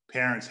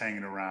 parents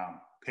hanging around,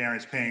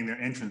 parents paying their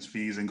entrance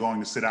fees and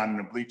going to sit down in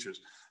the bleachers,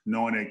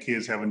 knowing that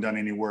kids haven't done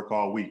any work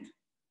all week.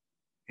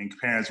 And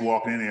parents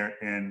walking in there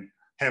and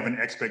having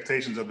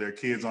expectations of their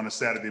kids on a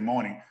Saturday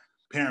morning,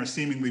 parents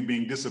seemingly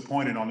being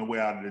disappointed on the way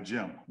out of the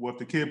gym. Well, if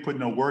the kid put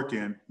no work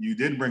in, you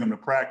didn't bring them to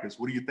practice,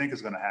 what do you think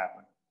is going to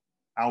happen?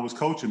 I was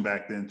coaching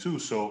back then too,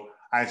 so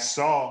I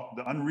saw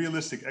the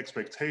unrealistic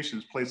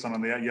expectations placed on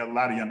a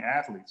lot of young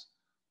athletes,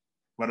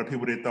 whether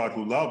people they thought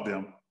who loved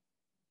them,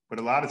 but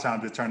a lot of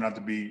times it turned out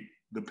to be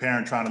the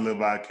parent trying to live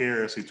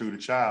vicariously through the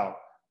child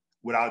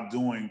without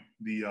doing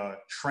the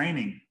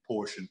training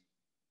portion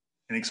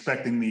and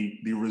expecting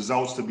the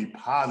results to be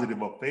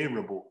positive or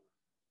favorable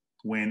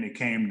when it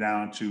came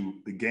down to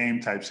the game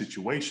type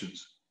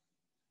situations.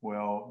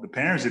 Well, the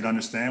parents didn't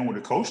understand. Well,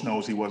 the coach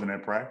knows he wasn't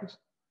at practice.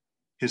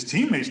 His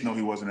teammates know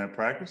he wasn't at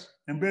practice.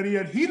 And better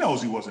yet, he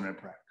knows he wasn't at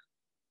practice.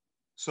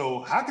 So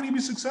how can he be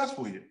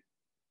successful here?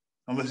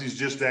 Unless he's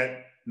just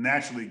that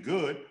naturally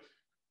good.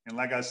 And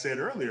like I said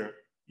earlier,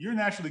 you're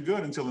naturally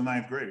good until the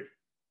 9th grade.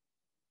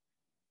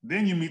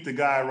 Then you meet the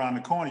guy around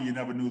the corner you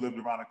never knew lived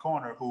around the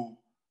corner who,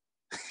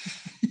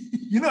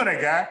 you know that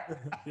guy.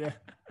 Yeah.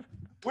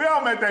 We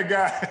all met that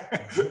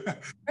guy.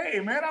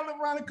 Hey, man, I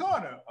live around the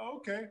corner.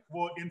 Okay.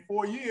 Well, in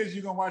 4 years,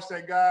 you're going to watch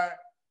that guy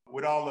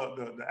with all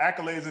the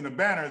accolades and the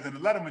banners and the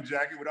Letterman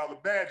jacket with all the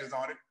badges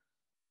on it.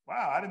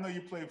 Wow, I didn't know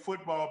you played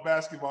football,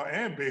 basketball,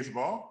 and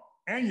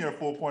baseball, and you're a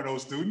 4.0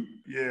 student.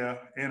 Yeah,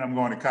 and I'm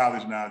going to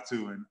college now,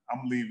 too. And I'm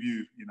going to leave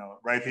you,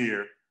 right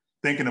here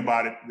thinking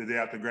about it the day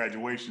after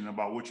graduation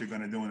about what you're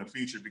going to do in the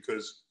future,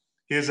 because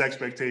his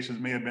expectations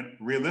may have been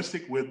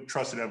realistic with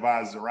trusted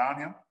advisors around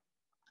him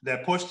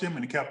that pushed him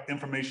and kept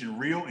information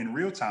real in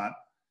real time.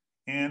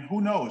 And who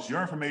knows, your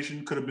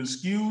information could have been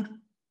skewed,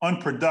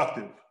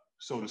 unproductive,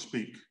 so to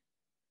speak.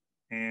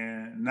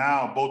 And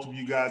now both of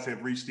you guys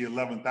have reached the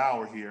 11th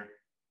hour here,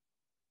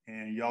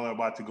 and y'all are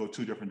about to go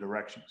 2 different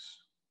directions.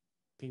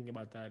 Thinking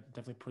about that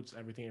definitely puts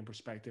everything in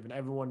perspective. And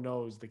everyone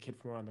knows the kid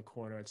from around the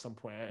corner at some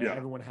point. Yeah.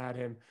 Everyone had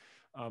him.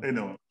 They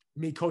know.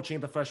 Me coaching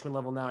at the freshman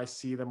level now, I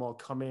see them all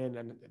come in,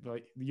 and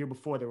like the year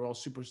before they were all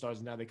superstars.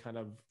 And now they kind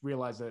of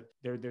realize that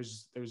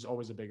there's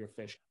always a bigger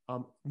fish.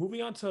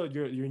 Moving on to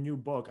your new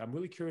book, I'm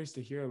really curious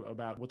to hear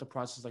about what the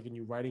process is like in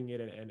you writing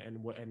it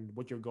and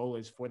what your goal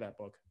is for that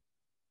book.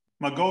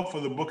 My goal for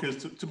the book is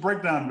to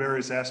break down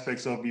various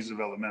aspects of Visa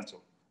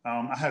Developmental.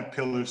 I have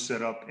pillars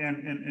set up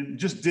and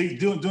just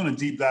doing a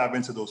deep dive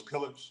into those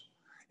pillars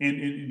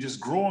and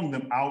just growing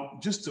them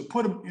out, just to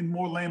put them in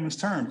more layman's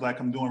terms like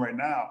I'm doing right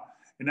now.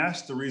 And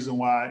that's the reason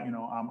why,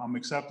 I'm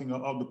accepting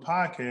of the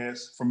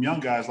podcast from young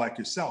guys like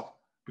yourself,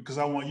 because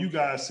I want you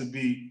guys to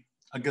be,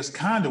 I guess,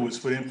 conduits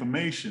for the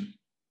information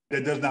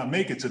that does not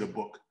make it to the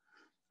book.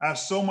 I have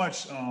so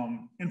much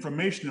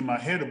information in my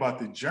head about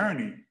the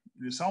journey.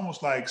 It's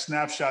almost like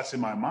snapshots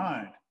in my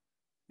mind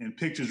and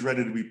pictures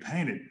ready to be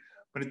painted.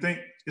 But I think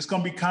it's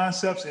going to be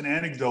concepts and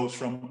anecdotes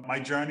from my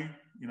journey,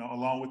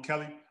 along with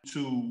Kelly,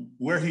 to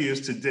where he is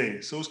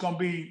today. So it's going to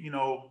be,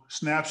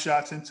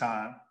 snapshots in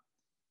time,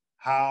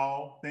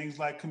 how things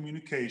like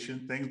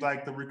communication, things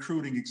like the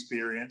recruiting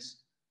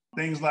experience,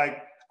 things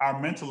like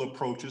our mental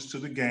approaches to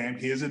the game,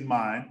 his and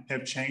mine,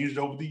 have changed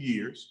over the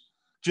years.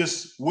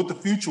 Just what the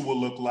future will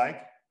look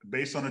like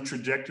based on a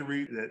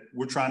trajectory that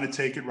we're trying to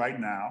take it right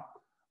now.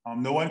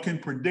 No one can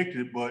predict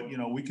it, but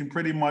we can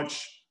pretty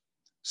much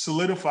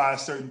solidify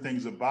certain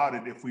things about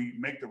it if we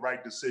make the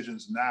right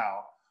decisions now.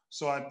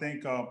 So I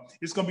think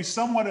it's going to be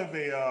somewhat of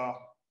a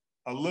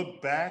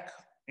look back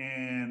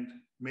and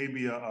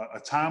maybe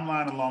a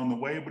timeline along the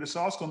way, but it's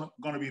also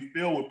going to be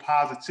filled with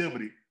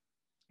positivity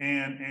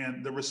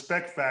and the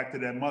respect factor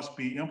that must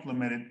be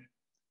implemented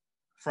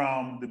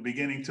from the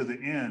beginning to the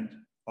end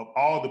of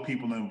all the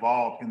people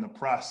involved in the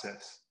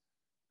process.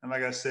 And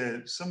like I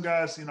said, some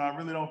guys, I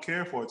really don't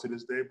care for it to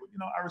this day,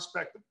 but, I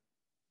respect them.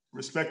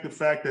 Respect the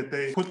fact that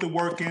they put the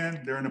work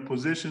in, they're in a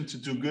position to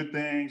do good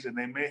things, and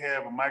they may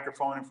have a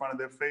microphone in front of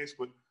their face,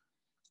 but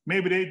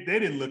maybe they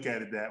didn't look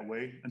at it that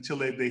way until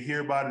they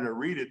hear about it or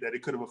read it, that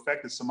it could have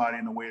affected somebody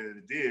in the way that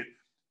it did.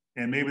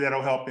 And maybe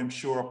that'll help them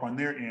shore up on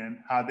their end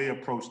how they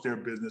approach their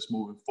business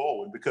moving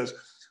forward, because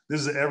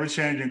this is an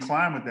ever-changing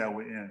climate that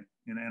we're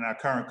in our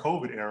current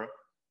COVID era.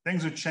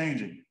 Things are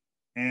changing.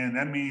 And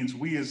that means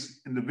we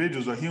as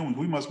individuals or humans,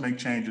 we must make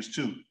changes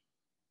too.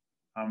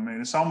 I mean,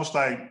 it's almost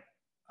like,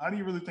 how do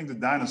you really think the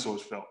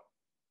dinosaurs felt?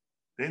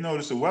 They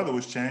noticed the weather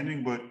was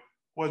changing, but there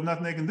was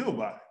nothing they can do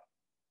about it,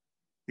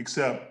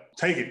 except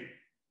take it.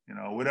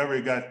 Whatever,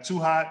 it got too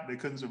hot, they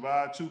couldn't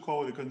survive, too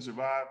cold, they couldn't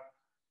survive.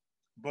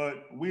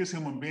 But we as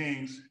human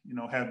beings,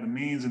 have the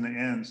means and the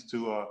ends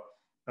to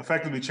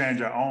effectively change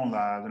our own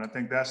lives. And I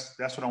think that's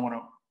what I want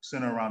to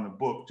center around the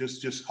book,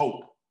 just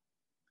hope.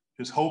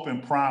 Just hope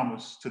and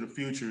promise to the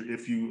future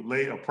if you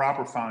lay a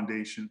proper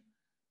foundation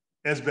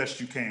as best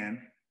you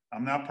can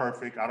I'm not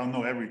perfect. I don't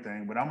know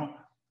everything, but I'm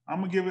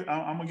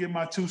gonna give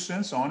my 2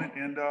 cents on it,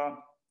 and I'm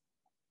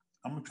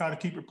gonna try to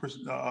keep it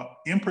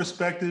in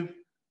perspective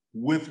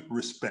with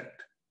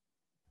respect.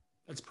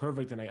 That's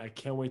perfect. And I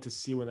can't wait to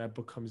see when that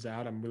book comes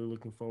out. I'm really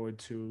looking forward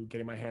to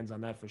getting my hands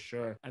on that for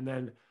sure. And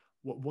then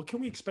what can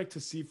we expect to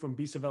see from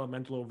Beast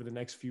Developmental over the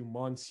next few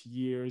months,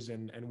 years,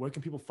 and where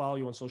can people follow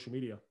you on social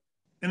media?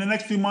 In the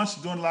next few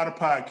months, doing a lot of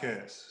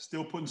podcasts,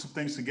 still putting some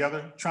things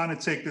together, trying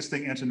to take this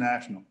thing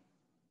international.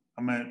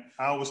 I mean,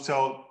 I always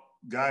tell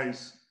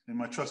guys and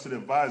my trusted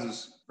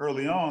advisors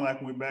early on, like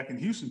when we were back in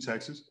Houston,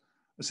 Texas,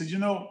 I said,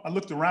 I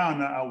looked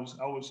around,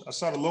 I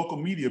saw the local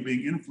media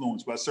being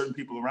influenced by certain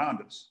people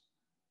around us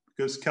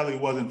because Kelly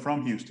wasn't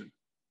from Houston.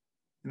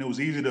 And it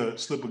was easy to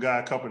slip a guy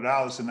a couple of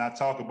dollars and not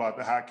talk about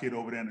the hot kid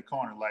over there in the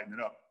corner lighting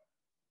it up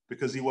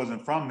because he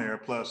wasn't from there.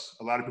 Plus,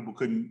 a lot of people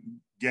couldn't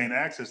gain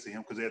access to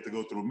him because they had to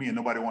go through me and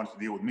nobody wanted to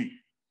deal with me.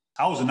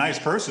 I was a nice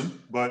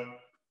person, but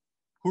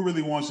who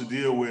really wants to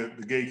deal with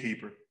the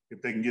gatekeeper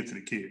if they can get to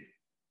the kid?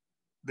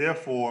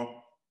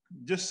 Therefore,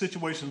 just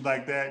situations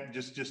like that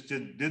just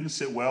didn't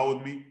sit well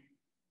with me,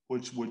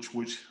 which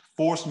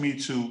forced me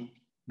to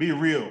be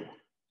real,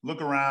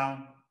 look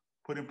around,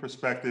 put in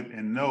perspective,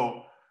 and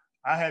know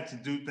I had to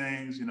do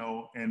things,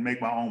 and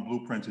make my own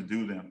blueprint to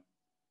do them.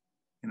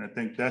 And I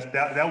think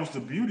that was the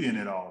beauty in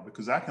it all,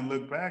 because I can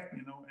look back,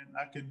 and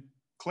I can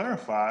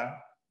clarify,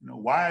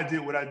 why I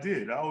did what I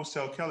did. I always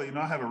tell Kelly,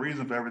 I have a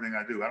reason for everything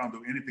I do. I don't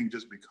do anything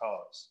just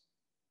because.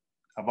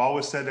 I've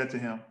always said that to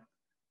him,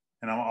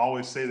 and I'll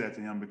always say that to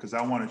him because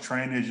I want to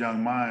train his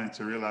young mind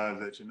to realize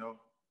that,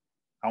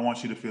 I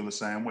want you to feel the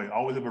same way.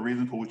 Always have a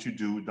reason for what you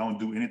do. Don't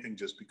do anything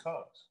just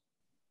because.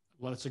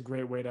 Well, that's a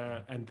great way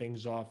to end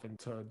things off, and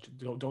to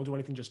don't do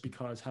anything just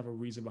because, have a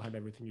reason behind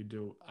everything you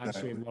do. I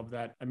absolutely love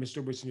that. And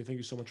Mr. Oubre, thank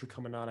you so much for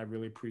coming on. I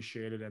really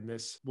appreciate it. And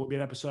this will be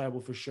an episode I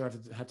will for sure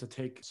have to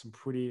take some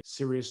pretty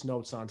serious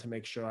notes on to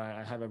make sure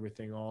I have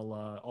everything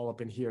all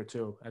up in here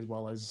too, as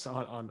well as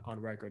on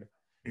record.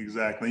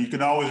 Exactly. You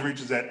can always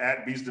reach us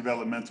at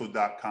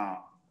beastdevelopmental.com.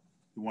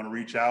 If you want to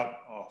reach out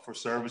for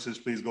services,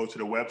 please go to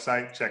the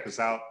website, check us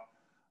out.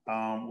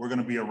 We're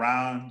going to be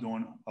around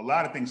doing a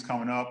lot of things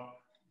coming up.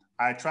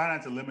 I try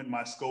not to limit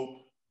my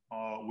scope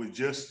with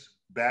just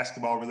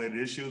basketball-related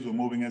issues. We're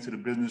moving into the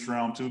business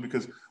realm too,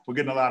 because we're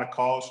getting a lot of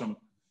calls from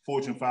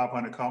Fortune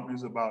 500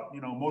 companies about,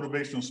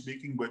 motivational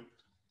speaking. But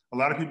a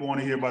lot of people want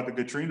to hear about the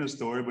Katrina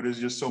story, but there's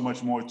just so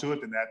much more to it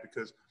than that,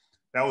 because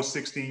that was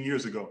 16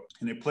 years ago,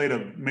 and it played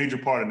a major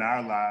part in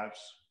our lives,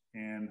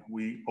 and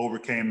we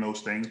overcame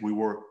those things. We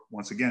were,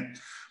 once again,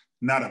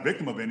 not a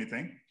victim of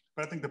anything,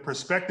 but I think the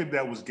perspective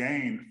that was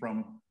gained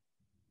from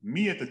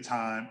me at the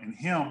time and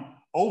him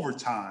over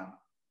time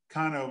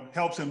kind of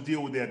helps him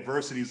deal with the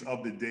adversities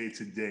of the day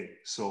to day.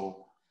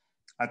 So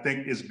I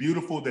think it's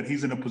beautiful that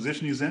he's in a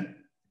position he's in,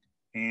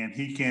 and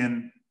he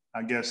can,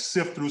 I guess,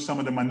 sift through some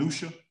of the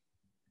minutia,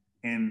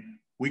 and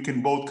we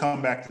can both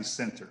come back to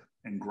center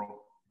and grow.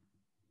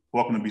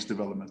 Welcome to Beast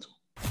Developmental.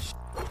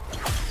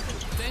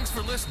 Thanks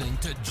for listening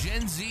to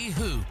Gen Z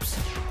Hoops.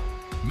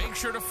 Make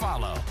sure to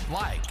follow,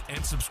 like,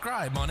 and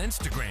subscribe on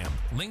Instagram,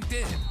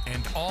 LinkedIn,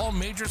 and all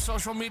major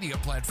social media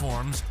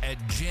platforms at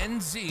Gen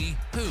Z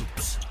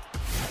Hoops.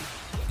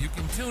 You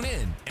can tune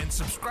in and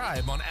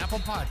subscribe on Apple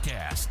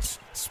Podcasts,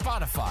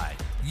 Spotify,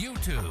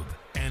 YouTube,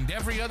 and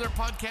every other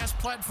podcast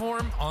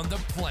platform on the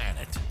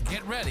planet.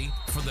 Get ready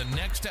for the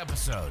next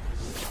episode.